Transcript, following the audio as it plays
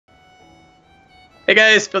Hey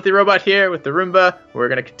guys, Filthy Robot here with the Arumba. We're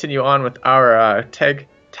going to continue on with our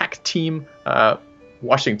TacTeam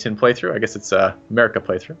Washington playthrough. I guess it's America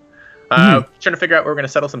playthrough. Trying to figure out where we're going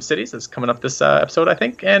to settle some cities. That's coming up this episode, I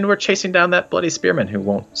think. And we're chasing down that bloody spearman who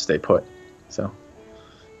won't stay put. So,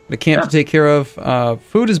 the camp to take care of.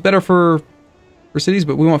 Food is better for cities,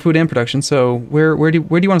 but we want food and production. So where do you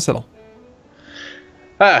want to settle?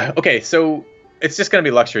 Okay, so it's just going to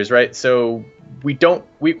be luxuries, right? So we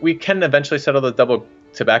can eventually settle the double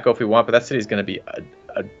tobacco if we want, but that city is going to be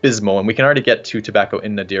abysmal, and we can already get 2 tobacco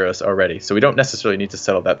in Nadiros already. So we don't necessarily need to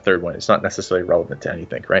settle that third one. It's not necessarily relevant to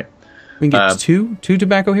anything, right? We can get two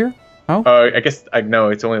tobacco here? How? I guess no,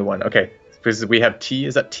 it's only 1. Okay, because we have tea.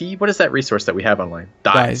 Is that tea? What is that resource that we have online?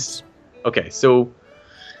 Dyes. Okay, so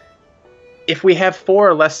if we have 4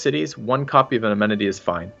 or less cities, 1 copy of an amenity is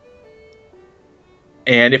fine.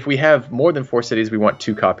 And if we have more than 4 cities, we want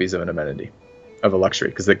 2 copies of an amenity, of a luxury,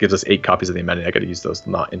 because that gives us 8 copies of the amenity. I got to use those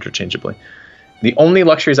not interchangeably. The only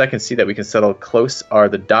luxuries I can see that we can settle close are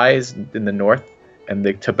the dyes in the north and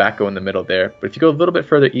the tobacco in the middle there. But if you go a little bit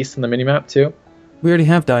further east on the minimap too. We already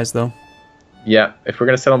have dyes though. Yeah, if we're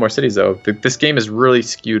going to settle more cities though, this game is really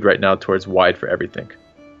skewed right now towards wide for everything.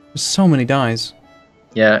 There's so many dyes.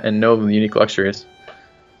 Yeah, and no unique luxuries.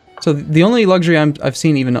 So the only luxury I've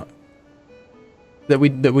seen even that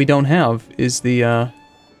we don't have is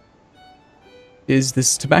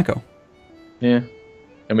this tobacco. Yeah.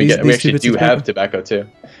 And we actually do have tobacco too.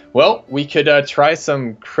 Well, we could try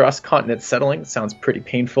some cross-continent settling. It sounds pretty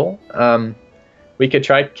painful. We could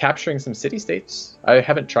try capturing some city-states. I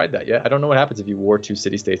haven't tried that yet. I don't know what happens if you war 2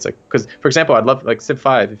 city-states. Like, because, for example, I'd love, like Civ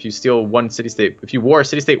 5, if you steal 1 city-state, if you war a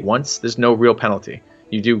city-state once, there's no real penalty.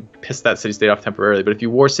 You do piss that city-state off temporarily, but if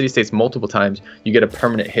you war city-states multiple times, you get a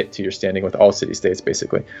permanent hit to your standing with all city-states,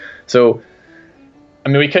 basically. So, I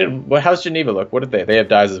mean, we could. Well, how's Geneva look? What did they? They have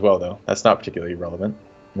dyes as well, though. That's not particularly relevant.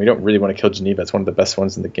 We don't really want to kill Geneva. It's one of the best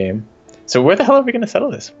ones in the game. So where the hell are we going to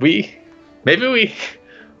settle this?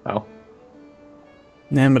 Wow.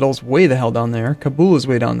 Namidal's way the hell down there. Kabul is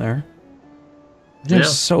way down there. They're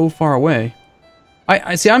so far away.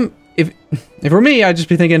 I see. If it were me, I'd just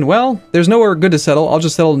be thinking, well, there's nowhere good to settle. I'll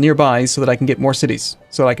just settle nearby so that I can get more cities,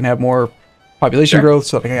 so that I can have more population growth,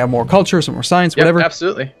 so that I can have more culture, some more science, whatever.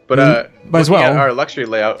 Absolutely. But as well, at our luxury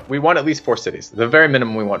layout, we want at least 4 cities. The very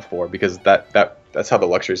minimum, we want 4 because that's how the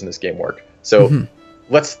luxuries in this game work. So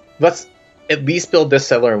let's at least build this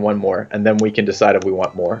settler and 1 more, and then we can decide if we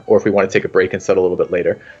want more or if we want to take a break and settle a little bit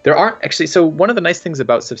later. There aren't actually. So one of the nice things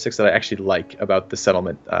about Civ 6 that I actually like about the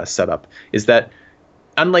settlement setup is that,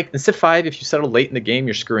 unlike in Civ 5, if you settle late in the game,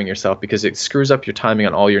 you're screwing yourself because it screws up your timing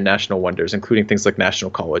on all your national wonders, including things like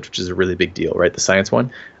National College, which is a really big deal, right? The science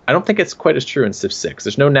one. I don't think it's quite as true in Civ 6.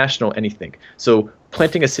 There's no national anything. So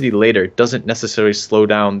planting a city later doesn't necessarily slow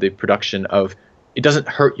down the production of... It doesn't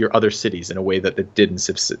hurt your other cities in a way that it did in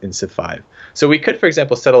Civ 5. So we could, for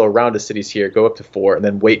example, settle a round of cities here, go up to 4, and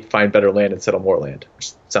then wait, find better land, and settle more land,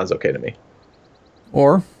 which sounds okay to me.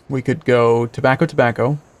 Or we could go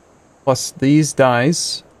tobacco, plus these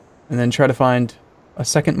dyes, and then try to find a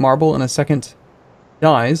second marble and a second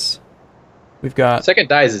dyes. We've got... Second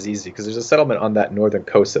dyes is easy, because there's a settlement on that northern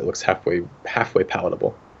coast that looks halfway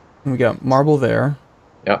palatable. And we got marble there.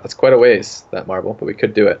 Yeah, that's quite a ways, that marble, but we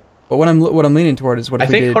could do it. But what I'm leaning toward is what if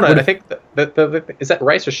we did... Hold on, I think is that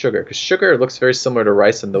rice or sugar? Because sugar looks very similar to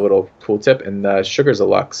rice in the little tooltip, and sugar's a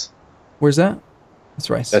lux. Where's that? That's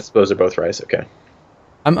rice. Those are both rice, okay.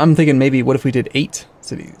 I'm thinking maybe what if we did 8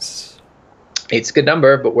 cities? 8's a good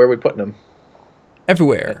number, but where are we putting them?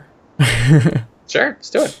 Everywhere. Sure, let's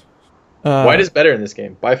do it. White is better in this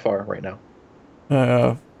game, by far, right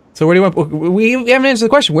now. So where do you want... We haven't answered the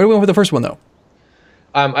question. Where do we want for the first one, though?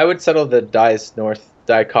 I would settle the dyes north,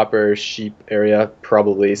 dye copper sheep area,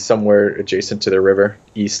 probably somewhere adjacent to the river,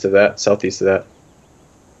 east of that, southeast of that.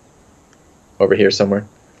 Over here somewhere.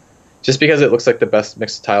 Just because it looks like the best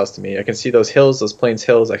mix of tiles to me. I can see those hills, those plains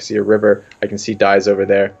hills. I see a river. I can see dyes over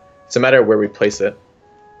there. It's a matter of where we place it.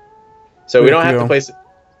 So we don't have to place it.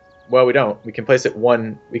 Well, we don't. We can place it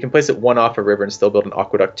one. We can place it 1 off a river and still build an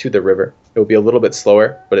aqueduct to the river. It will be a little bit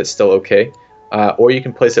slower, but it's still okay. Or you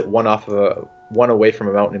can place it 1 off of one away from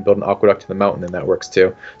a mountain and build an aqueduct to the mountain, and that works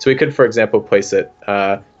too. So we could, for example, place it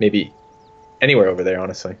maybe anywhere over there.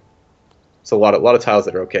 Honestly, it's a lot of tiles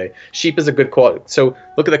that are okay. Sheep is a good quality. So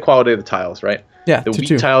look at the quality of the tiles, right? Yeah. The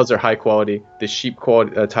wheat tiles are high quality. The sheep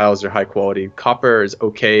tiles are high quality. Copper is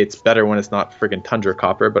okay. It's better when it's not friggin' tundra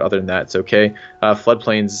copper, but other than that, it's okay.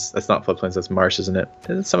 Floodplains. That's not floodplains. That's marsh, isn't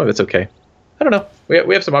it? Some of it's okay. I don't know.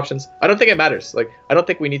 We have some options. I don't think it matters. Like, I don't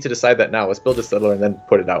think we need to decide that now. Let's build a settler and then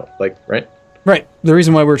put it out. Like, right? Right. The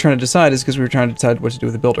reason why we're trying to decide is because we were trying to decide what to do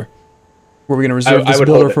with the builder. Were we going to reserve I this would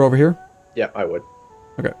builder hold it. for over here? Yeah, I would.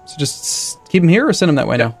 Okay, so just keep him here or send him that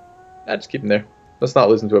way now? Yeah, just keep him there. Let's not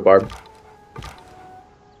lose him to a barb.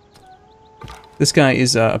 This guy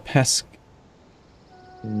is a pest.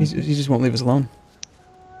 He just won't leave us alone.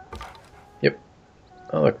 Yep.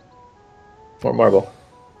 Oh, look. More marble.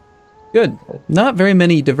 Good. Not very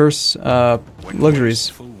many diverse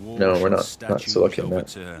luxuries. No, we're not so lucky on that.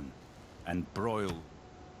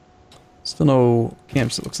 Still no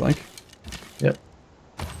camps, it looks like. Yep.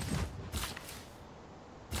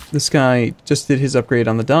 This guy just did his upgrade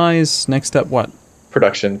on the dyes. Next up, what?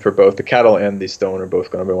 Production for both the cattle and the stone are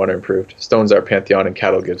both going to be water improved. Stone's our pantheon, and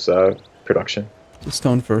cattle gives production. The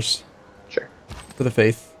stone first. Sure. For the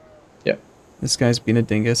faith. Yep. This guy's being a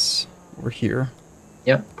dingus. We're here.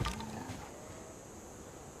 Yeah.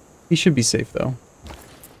 He should be safe, though.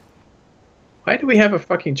 Why do we have a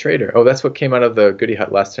fucking trader? Oh, that's what came out of the goodie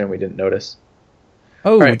hut last time we didn't notice.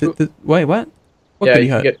 Oh, right. Wait, what? What yeah, goodie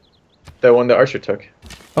you hut? get the one the archer took.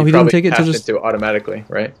 Oh, he didn't take it to just just... into it automatically,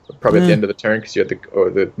 right? Probably at the end of the turn because you had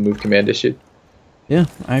the move command issued. Yeah,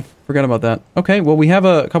 I forgot about that. Okay, well, we have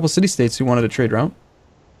a couple city-states who wanted a trade route.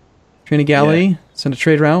 Train a galley, send a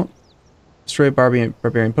trade route, destroy a barbarian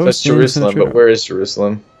post. That's Jerusalem, but where is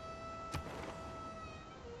Jerusalem?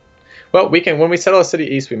 Well, we can when we settle a city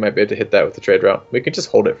east, we might be able to hit that with the trade route. We can just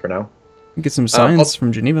hold it for now. Get some science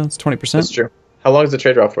from Geneva. It's 20%. That's true. How long is the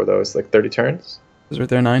trade route for, though? It's like 30 turns? It's right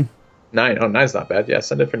there, 9. 9. Oh, 9's not bad. Yeah,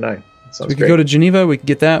 send it for 9. Sounds so we great. could go to Geneva. We could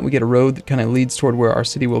get that. We get a road that kind of leads toward where our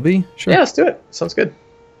city will be. Sure. Yeah, let's do it. Sounds good.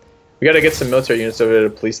 We got to get some military units over there to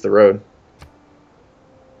police the road.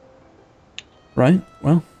 Right.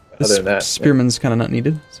 Well, other than that, spearman's kind of not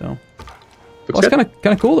needed. So, well, it's kind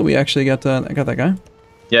of cool that we actually got that guy.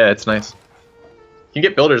 Yeah, it's nice. You can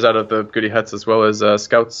get builders out of the goodie huts as well as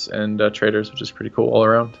scouts and traders, which is pretty cool all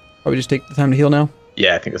around. Probably just take the time to heal now.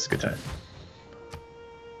 Yeah, I think that's a good time.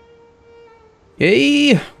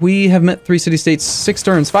 Yay! We have met 3 city-states, 6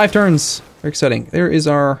 turns, 5 turns. Very exciting. There is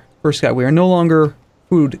our first guy. We are no longer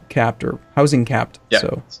food capped or housing capped. Yeah.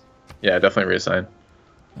 So, yeah, definitely reassign.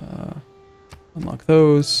 Unlock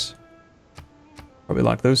those. Probably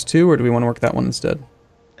lock those 2, or do we want to work that one instead?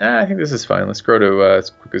 I think this is fine. Let's grow to as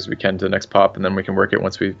quick as we can to the next pop, and then we can work it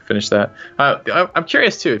once we finish that. I'm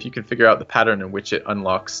curious, too, if you can figure out the pattern in which it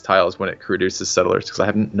unlocks tiles when it reduces settlers, because I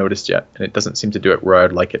haven't noticed yet, and it doesn't seem to do it where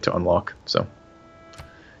I'd like it to unlock.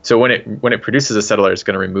 So when it produces a settler, it's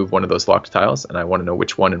going to remove one of those locked tiles, and I want to know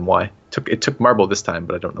which one and why. It took marble this time,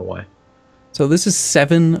 but I don't know why. So this is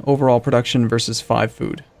 7 overall production versus 5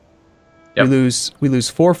 food. Yep. We lose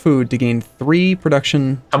 4 food to gain 3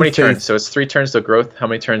 production. How many turns? So it's 3 turns to growth. How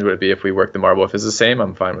many turns would it be if we work the marble? If it's the same,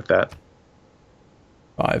 I'm fine with that.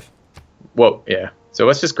 5. Well, yeah. So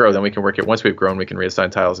let's just grow, then we can work it. Once we've grown, we can reassign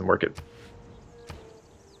tiles and work it.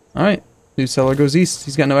 All right. New settler goes east.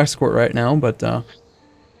 He's got no escort right now, but...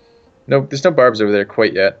 No, there's no barbs over there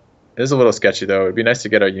quite yet. It is a little sketchy, though. It'd be nice to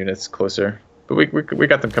get our units closer. But we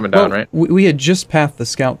got them coming down, right? We had just pathed the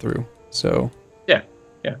scout through, so...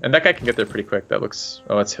 Yeah, and that guy can get there pretty quick. That looks...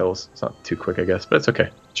 Oh, that's hills. It's not too quick, I guess, but it's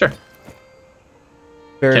okay. Sure.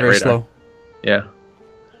 Very slow. Yeah.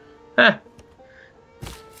 The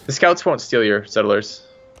scouts won't steal your settlers.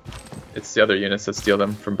 It's the other units that steal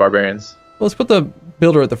them from barbarians. Well, let's put the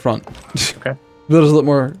builder at the front. Okay. Builder's a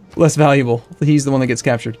little less valuable. He's the one that gets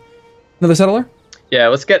captured. Another settler? Yeah,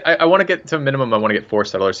 let's get... I want to get to a minimum. I want to get 4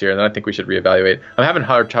 settlers here, and then I think we should reevaluate. I'm having a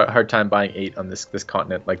hard time buying 8 on this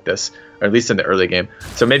continent like this, or at least in the early game.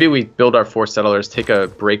 So maybe we build our 4 settlers, take a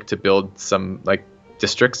break to build some like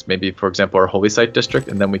districts, maybe, for example, our Holy Site district,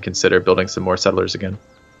 and then we consider building some more settlers again.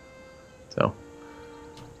 So...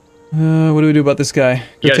 what do we do about this guy?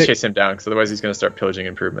 You gotta chase him down, because otherwise he's going to start pillaging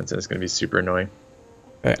improvements, and it's going to be super annoying.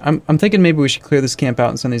 Okay, I'm thinking maybe we should clear this camp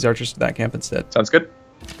out and send these archers to that camp instead. Sounds good.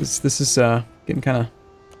 This is getting kind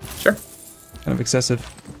of excessive.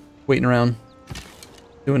 Waiting around,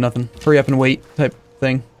 doing nothing. Hurry up and wait type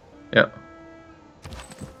thing. Yeah.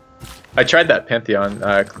 I tried that Pantheon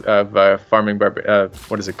of farming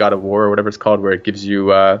what is it, God of War or whatever it's called, where it gives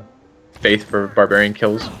you faith for barbarian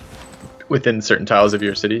kills within certain tiles of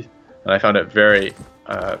your city, and I found it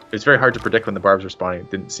it's very hard to predict when the barbs were spawning.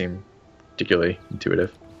 It didn't seem particularly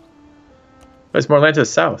intuitive. There's more land to the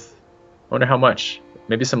south. I wonder how much.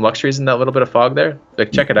 Maybe some luxuries in that little bit of fog there.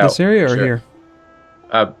 Like, check it out. This area or here?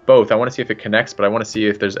 Both. I want to see if it connects, but I want to see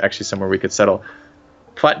if there's actually somewhere we could settle.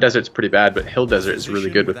 Flat Desert's pretty bad, but Hill Desert is really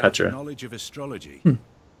good with Petra.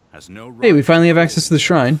 Hey, we finally have access to the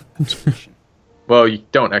shrine. Well, you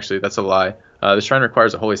don't actually. That's a lie. The shrine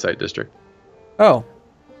requires a Holy Site district. Oh,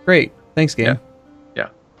 great. Thanks, game. Yeah.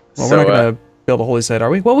 Well, we're not going to build a holy site, are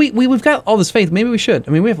we? Well, we've got all this faith. Maybe we should.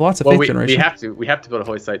 I mean, we have lots of faith generation. We have to build a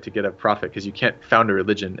holy site to get a prophet, because you can't found a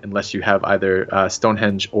religion unless you have either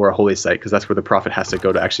Stonehenge or a holy site, because that's where the prophet has to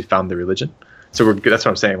go to actually found the religion. So that's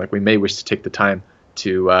what I'm saying. Like, we may wish to take the time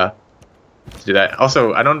to do that.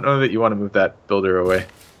 Also, I don't know that you want to move that builder away.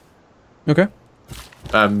 Okay.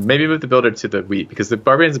 Maybe move the builder to the wheat, because the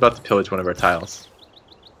barbarian's about to pillage one of our tiles.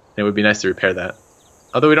 It would be nice to repair that.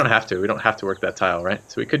 Although we don't have to. We don't have to work that tile, right?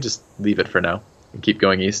 So we could just leave it for now and keep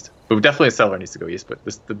going east. But definitely a settler needs to go east, but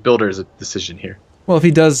the builder is a decision here. Well, if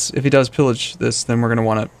he does pillage this, then we're going to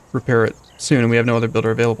want to repair it soon, and we have no other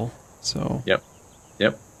builder available. So. Yep.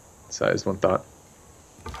 So that is one thought.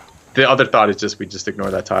 The other thought is just we just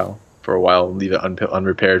ignore that tile for a while and leave it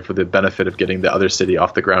unrepaired for the benefit of getting the other city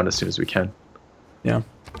off the ground as soon as we can. Yeah.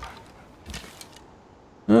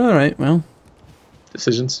 All right. Well.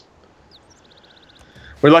 Decisions.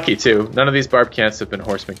 We're lucky too. None of these barb camps have been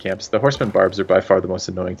horseman camps. The horseman barbs are by far the most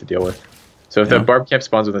annoying to deal with. So if the barb camp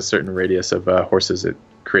spawns within a certain radius of horses, it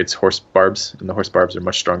creates horse barbs, and the horse barbs are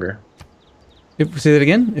much stronger. Say that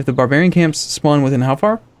again. If the barbarian camps spawn within how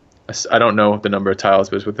far? I don't know the number of tiles,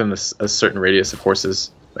 but it's within a certain radius of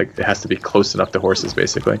horses. Like, it has to be close enough to horses,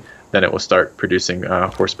 basically. Then it will start producing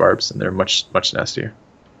horse barbs, and they're much nastier.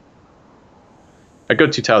 I go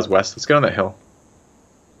 2 tiles west. Let's get on that hill.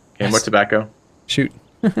 Okay, more tobacco. Shoot.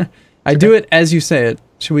 I do it as you say it.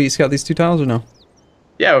 Should we scout these 2 tiles or no?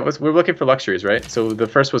 Yeah, we're looking for luxuries, right? So the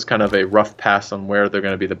first was kind of a rough pass on where they're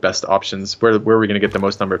going to be the best options, where we're going to get the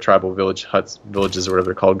most number of tribal villages or whatever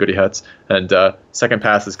they're called, goody huts. And second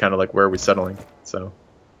pass is kind of like, where are we settling? So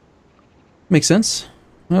makes sense.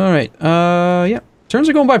 All right. Yeah. Turns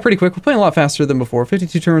are going by pretty quick. We're playing a lot faster than before.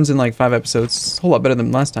 52 turns in like 5 episodes. It's a whole lot better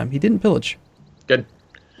than last time. He didn't pillage. Good.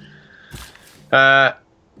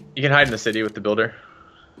 You can hide in the city with the builder.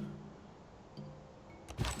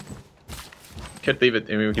 Could leave it.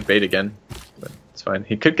 I mean, we could bait again, but it's fine.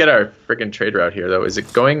 He could get our freaking trade route here, though. Is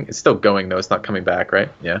it going? It's still going, though. It's not coming back, right?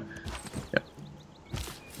 Yeah.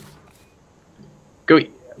 Go.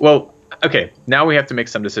 Well, okay. Now we have to make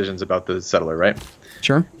some decisions about the settler, right?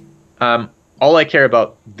 Sure. All I care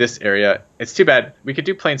about this area. It's too bad. We could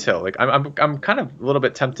do Plains Hill. Like, I'm kind of a little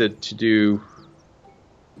bit tempted to do.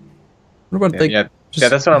 What about yeah,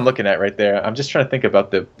 that's what I'm looking at right there. I'm just trying to think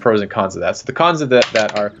about the pros and cons of that. So the cons of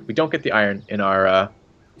that are we don't get the iron in our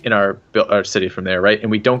city from there, right? And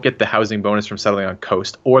we don't get the housing bonus from settling on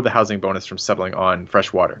coast or the housing bonus from settling on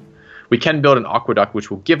fresh water. We can build an aqueduct, which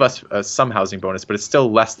will give us some housing bonus, but it's still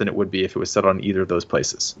less than it would be if it was settled on either of those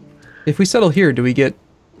places. If we settle here, do we get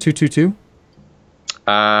 222?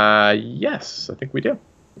 Yes, I think we do.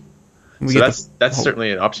 So that's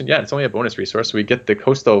certainly an option. Yeah, it's only a bonus resource. We get the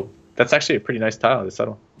coastal. That's actually a pretty nice tile to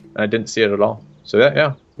settle. I didn't see it at all. So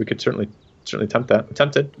yeah, we could certainly tempt that. I'm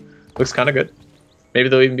tempted. Looks kind of good. Maybe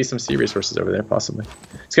there'll even be some sea resources over there, possibly.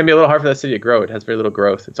 It's gonna be a little hard for that city to grow. It has very little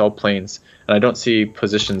growth. It's all plains, and I don't see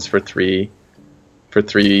positions for three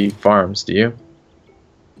farms. Do you?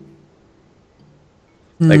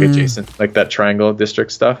 Like adjacent, like that triangle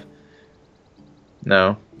district stuff.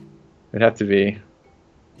 No, it'd have to be.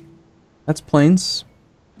 That's plains.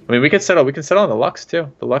 I mean, we can settle on the Lux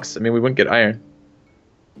too. The Lux. I mean, we wouldn't get iron.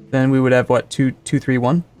 Then we would have what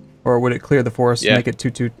 2-2-3-1, or would it clear the forest and make it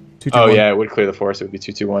 2-2-2-1? Oh yeah, it would clear the forest. It would be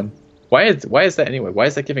 2-2-1. Why is that anyway? Why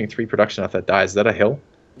is that giving 3 production off that die? Is that a hill?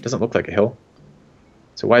 It doesn't look like a hill.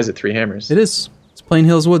 So why is it 3 hammers? It is. It's Plain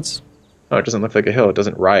Hills Woods. Oh, it doesn't look like a hill. It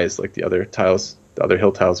doesn't rise like the other tiles, the other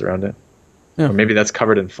hill tiles around it. Yeah. Or maybe that's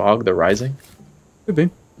covered in fog. The rising. Could be.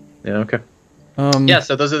 Yeah. Okay. Yeah.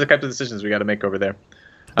 So those are the types of decisions we got to make over there.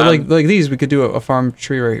 But like these, we could do a farm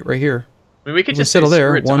tree right here. I mean, we could just settle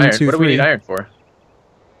there. 1, 2, 3. What do we need iron for?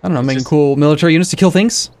 I don't know. Making cool military units to kill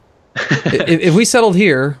things. if we settled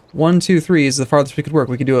here, 1, 2, 3 is the farthest we could work.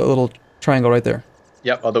 We could do a little triangle right there.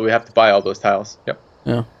 Yep. Although we have to buy all those tiles. Yep.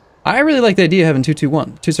 Yeah. I really like the idea of having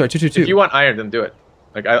 2-2-1. 2-2-2. If you want iron, then do it.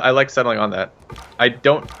 Like I like settling on that.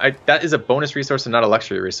 That is a bonus resource and not a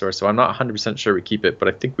luxury resource, so I'm not 100% sure we keep it, but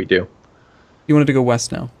I think we do. You wanted to go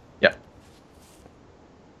west now. Yeah.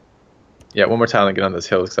 Yeah, one more tile and get on those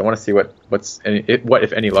hills because I want to see what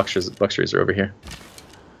if any luxuries are over here.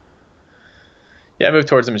 Yeah, move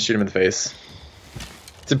towards them and shoot them in the face.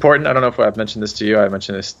 It's important. I don't know if I've mentioned this to you. I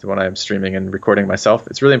mentioned this when I'm streaming and recording myself.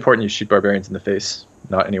 It's really important you shoot barbarians in the face,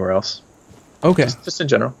 not anywhere else. Okay. Just in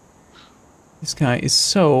general. This guy is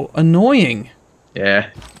so annoying.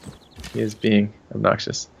 Yeah, he is being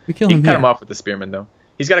obnoxious. We kill him. You can cut him off with the spearman, though.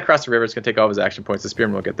 He's got to cross the river. It's going to take all of his action points. The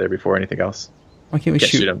spearman will get there before anything else. Why can't we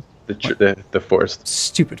shoot him? The forest.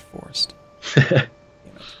 Stupid forest.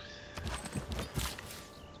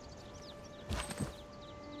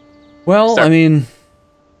 Well, I mean...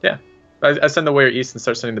 Yeah. I send the warrior east and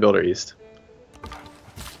start sending the builder east.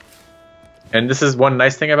 And this is one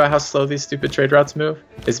nice thing about how slow these stupid trade routes move,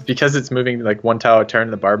 is because it's moving like one tile a turn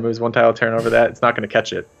and the barb moves one tile a turn over that, it's not going to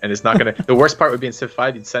catch it. And it's not going to... The worst part would be in Civ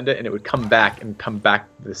 5, you'd send it and it would come back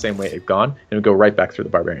the same way it had gone, and it would go right back through the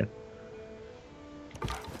barbarian.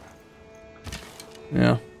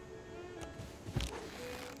 Yeah.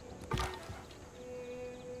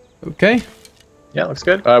 Okay. Yeah, looks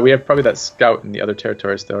good. We have probably that scout in the other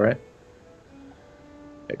territory still, right?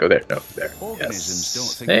 Yeah, go there. No, there.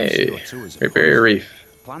 Yes. Hey, Great Barrier Reef.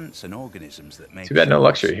 Plants and organisms that make Too bad no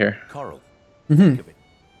luxury here. Coral. Okay,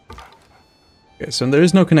 so there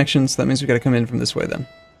is no connection, so that means we got to come in from this way then.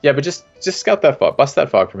 Yeah, but just scout that fog. Bust that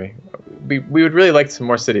fog for me. We would really like some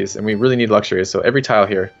more cities, and we really need luxuries. So every tile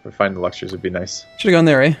here, if we find the luxuries, would be nice. Should have gone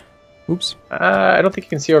there, eh? Oops. I don't think you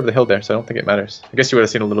can see over the hill there, so I don't think it matters. I guess you would have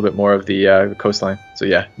seen a little bit more of the coastline. So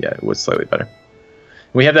yeah, it was slightly better.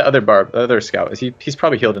 We have the other scout. He's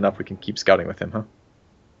probably healed enough. We can keep scouting with him, huh?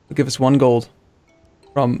 He'll give us 1 gold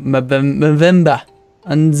from Mvemba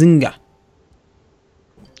and Zinga.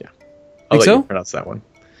 Yeah, I'll let so? you pronounce that one.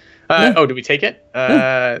 Yeah. Oh, do we take it?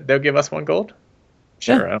 Yeah. They'll give us 1 gold.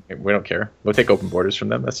 Sure, Yeah. We don't care. We'll take open borders from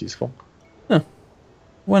them. That's useful. Huh.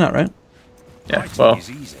 Why not, right? Yeah. Well,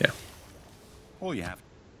 yeah. All you have.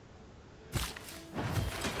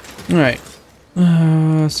 All right.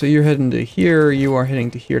 So you're heading to here. You are heading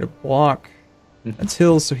to here to block. That's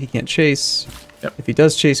hills, so he can't chase. Yep. If he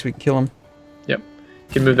does chase, we can kill him. Yep.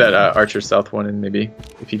 You can move that archer south one, and maybe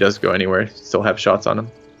if he does go anywhere, still have shots on him,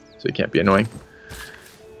 so he can't be annoying.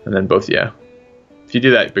 And then both, yeah. If you do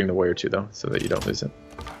that, bring the warrior too, though, so that you don't lose it.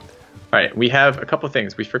 All right, we have a couple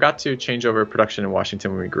things. We forgot to change over production in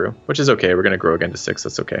Washington when we grew, which is okay. We're going to grow again to 6.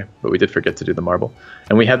 That's okay. But we did forget to do the marble.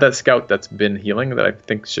 And we have that scout that's been healing that I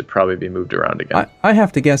think should probably be moved around again. I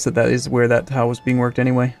have to guess that is where that tile was being worked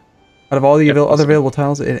anyway. Out of all the other available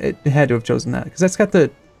tiles, it had to have chosen that. Because that's got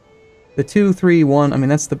the 2, 3, 1. I mean,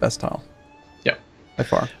 that's the best tile. Yeah. By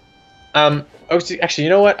far. Actually, you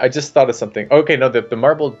know what? I just thought of something. Okay, no, the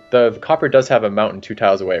marble, the copper does have a mountain 2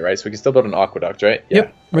 tiles away, right? So we can still build an aqueduct, right? Yeah.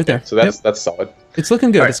 Yep, right there. So that's solid. It's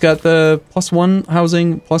looking good. Right. It's got the +1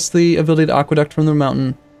 housing, plus the ability to aqueduct from the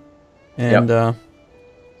mountain. And,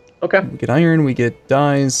 okay. we get iron, we get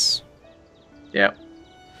dyes. Yeah.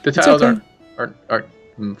 The tiles okay.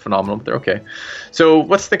 aren't phenomenal, but they're okay. So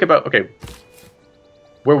let's think about, okay,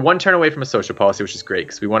 we're 1 turn away from a social policy, which is great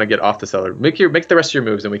because we want to get off the cellar. Make the rest of your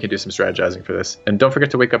moves, and we can do some strategizing for this. And don't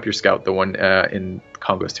forget to wake up your scout, the one in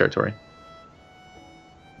Congo's territory.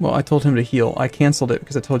 Well, I told him to heal. I canceled it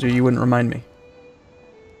because I told you wouldn't remind me.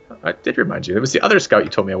 I did remind you. It was the other scout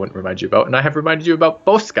you told me I wouldn't remind you about, and I have reminded you about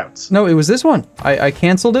both scouts. No, it was this one. I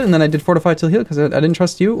canceled it, and then I did fortify till heal because I didn't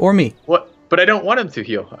trust you or me. What? But I don't want him to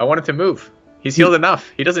heal. I want him to move. He's healed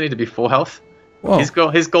enough. He doesn't need to be full health. Whoa.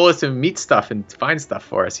 His goal is to meet stuff and find stuff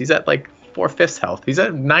for us. He's at like 4/5 health. He's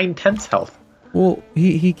at 9/10 health. Well,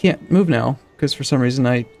 he can't move now because for some reason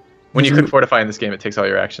When you could fortify in this game, it takes all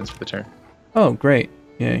your actions for the turn. Oh, great.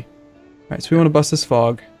 Yay. All right, so we want to bust this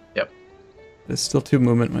fog. Yep. There's still 2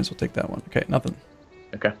 movement. Might as well take that one. Okay, nothing.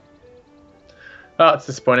 Okay. Oh, it's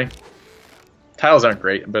disappointing. Tiles aren't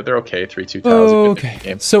great, but they're okay. 3/2 tiles. Oh, okay.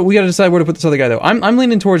 Game. So we got to decide where to put this other guy, though. I'm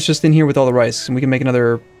leaning towards just in here with all the rice, and we can make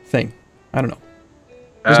another thing. I don't know.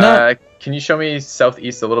 Can you show me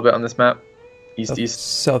southeast a little bit on this map?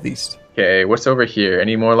 East. Southeast. Okay, what's over here?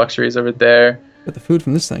 Any more luxuries over there? Got the food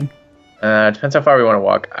from this thing. Depends how far we want to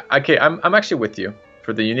walk. Okay, I'm actually with you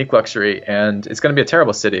for the unique luxury, and it's going to be a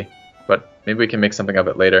terrible city, but maybe we can make something of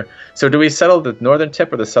it later. So do we settle the northern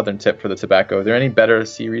tip or the southern tip for the tobacco? Are there any better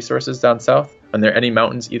sea resources down south? Are there any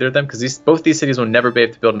mountains, either of them? Because both these cities will never be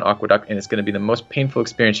able to build an aqueduct, and it's going to be the most painful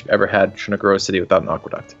experience you've ever had trying to grow a city without an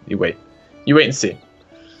aqueduct. You wait and see.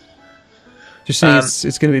 You're saying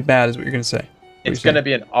it's going to be bad, is what you're going to say. It's going to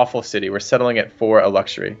be an awful city. We're settling it for a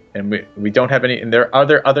luxury, and we don't have any. And there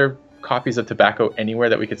are other copies of tobacco anywhere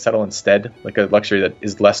that we could settle instead, like a luxury that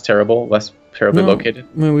is less terribly located.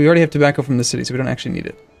 I mean, we already have tobacco from the city, so we don't actually need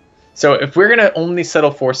it. So if we're going to only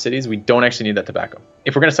settle 4 cities, we don't actually need that tobacco.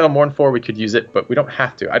 If we're going to settle more than 4, we could use it, but we don't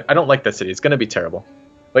have to. I don't like that city. It's going to be terrible.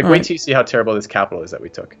 Like, wait till you see how terrible this capital is that we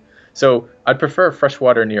took. So I'd prefer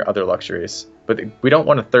freshwater near other luxuries, but we don't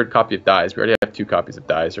want a 3rd copy of dyes. We already have 2 copies of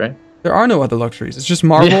dyes, right? There are no other luxuries. It's just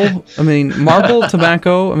marble. Yeah. I mean, marble,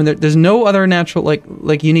 tobacco. I mean, there's no other natural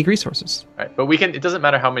like unique resources. Right, but we can. It doesn't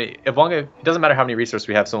matter how many. It doesn't matter how many resources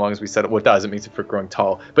we have, so long as we set it. Well, it does. It makes it for growing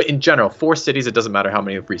tall. But in general, 4 cities, it doesn't matter how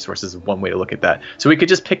many resources. Is one way to look at that. So we could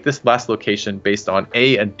just pick this last location based on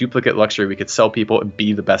a duplicate luxury we could sell people, and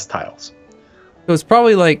B, the best tiles. So it's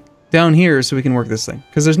probably like down here so we can work this thing.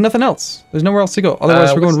 Because there's nothing else. There's nowhere else to go.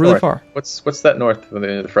 Otherwise, we're going really far. What's that north of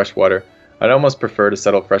the freshwater? I'd almost prefer to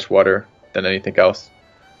settle freshwater than anything else.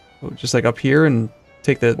 Oh, just like up here and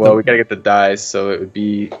take the... Well, we gotta get the dyes, so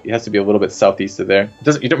it has to be a little bit southeast of there.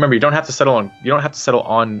 You don't have to settle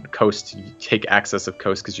on coast to take access of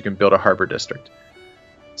coast because you can build a harbor district.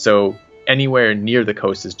 So anywhere near the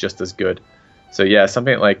coast is just as good. So yeah,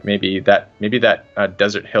 something like maybe that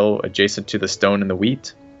desert hill adjacent to the stone and the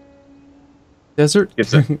wheat. Desert?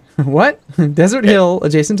 What? Desert hill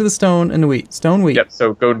adjacent to the stone and the wheat. Stone, wheat. Yep,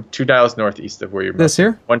 so go 2 tiles northeast of where you're... This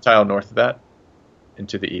here? 1 tile north of that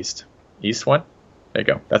into the east. East one? There you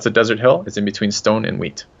go. That's a desert hill. It's in between stone and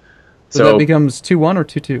wheat. So that becomes 2-1 or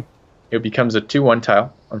 2-2? It becomes a 2-1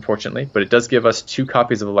 tile, unfortunately, but it does give us 2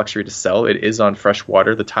 copies of a luxury to sell. It is on fresh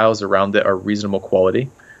water. The tiles around it are reasonable quality,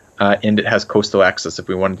 and it has coastal access if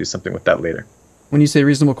we want to do something with that later. When you say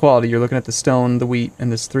reasonable quality, you're looking at the stone, the wheat,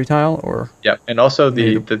 and this 3 tile, or? Yeah, and also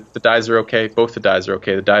the dyes are okay. Both the dyes are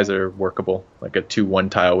okay. The dyes are workable. Like a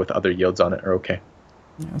 2-1 tile with other yields on it are okay.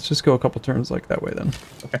 Yeah, let's just go a couple turns like that way then.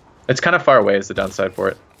 Okay. It's kind of far away is the downside for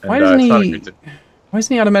it. And, why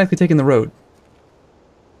isn't he automatically taking the road?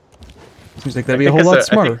 Seems like that'd be a whole lot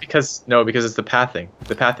smarter. Because it's the pathing.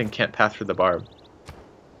 The pathing can't path through the barb.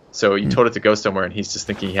 So you told it to go somewhere, and he's just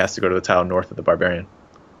thinking he has to go to the tile north of the barbarian.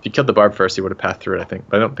 If you killed the barb first, he would have passed through it, I think.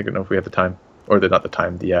 But I don't know if we have the time. Or not the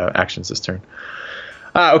time, the actions this turn.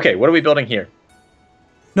 Okay, what are we building here?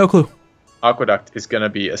 No clue. Aqueduct is going to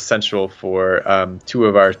be essential for 2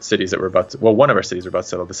 of our cities that we're about to... Well, 1 of our cities we're about to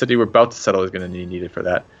settle. The city we're about to settle is going to be needed for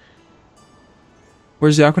that.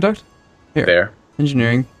 Where's the aqueduct? Here. There.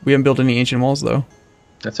 Engineering. We haven't built any ancient walls, though.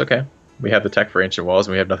 That's okay. We have the tech for ancient walls,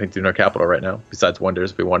 and we have nothing to do in our capital right now, besides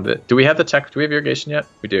wonders if we wanted it. Do we have the tech? Do we have irrigation yet?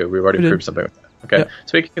 We do. We've already approved something with that. Okay. Yep.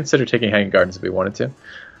 So we can consider taking hanging gardens if we wanted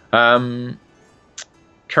to.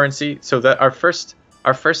 Currency. So that our first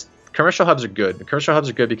commercial hubs are good. The commercial hubs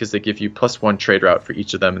are good because they give you +1 trade route for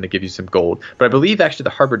each of them, and they give you some gold. But I believe actually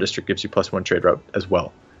the harbor district gives you +1 trade route as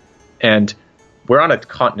well. And we're on a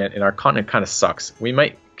continent, and our continent kind of sucks. We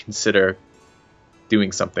might consider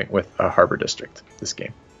doing something with a harbor district this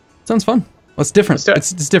game. Sounds fun. Well, it's different.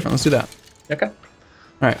 It's different. Let's do that. Okay. All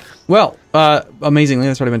right. Well, amazingly,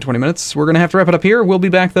 it's already been 20 minutes. We're going to have to wrap it up here. We'll be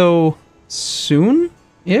back, though,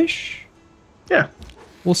 soon-ish? Yeah.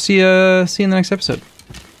 We'll see you in the next episode.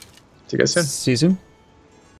 See you guys soon. See you soon.